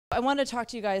want to talk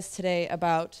to you guys today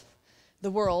about the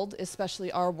world,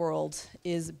 especially our world,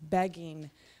 is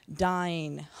begging,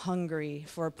 dying, hungry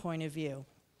for a point of view.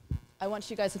 I want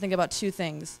you guys to think about two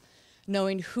things.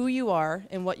 Knowing who you are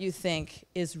and what you think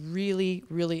is really,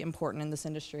 really important in this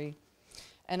industry,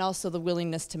 and also the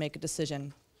willingness to make a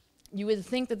decision. You would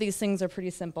think that these things are pretty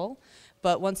simple,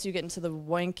 but once you get into the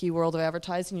wanky world of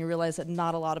advertising, you realize that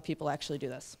not a lot of people actually do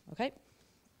this, okay?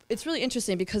 It's really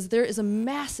interesting because there is a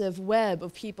massive web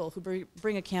of people who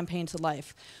bring a campaign to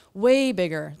life, way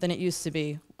bigger than it used to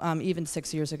be, even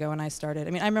 6 years ago when I started.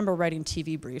 I mean, I remember writing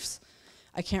TV briefs.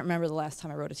 I can't remember the last time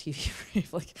I wrote a TV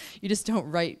brief. Like, you just don't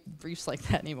write briefs like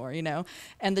that anymore, you know?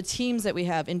 And the teams that we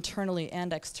have internally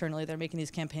and externally that are making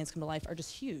these campaigns come to life are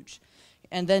just huge.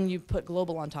 And then you put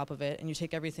global on top of it, and you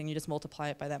take everything, you just multiply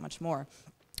it by that much more.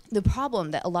 The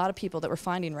problem that a lot of people that we're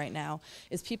finding right now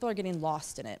is people are getting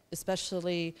lost in it,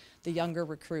 especially the younger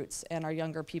recruits and our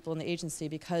younger people in the agency,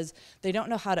 because they don't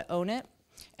know how to own it,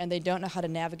 and they don't know how to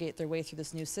navigate their way through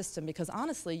this new system, because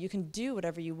honestly, you can do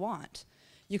whatever you want.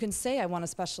 You can say, I want to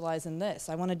specialize in this,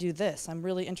 I want to do this, I'm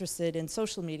really interested in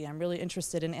social media, I'm really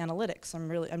interested in analytics,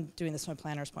 I'm doing this from a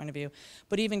planner's point of view.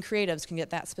 But even creatives can get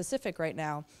that specific right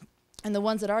now. And the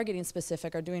ones that are getting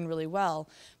specific are doing really well,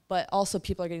 but also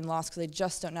people are getting lost because they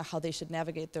just don't know how they should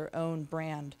navigate their own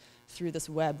brand through this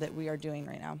web that we are doing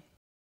right now.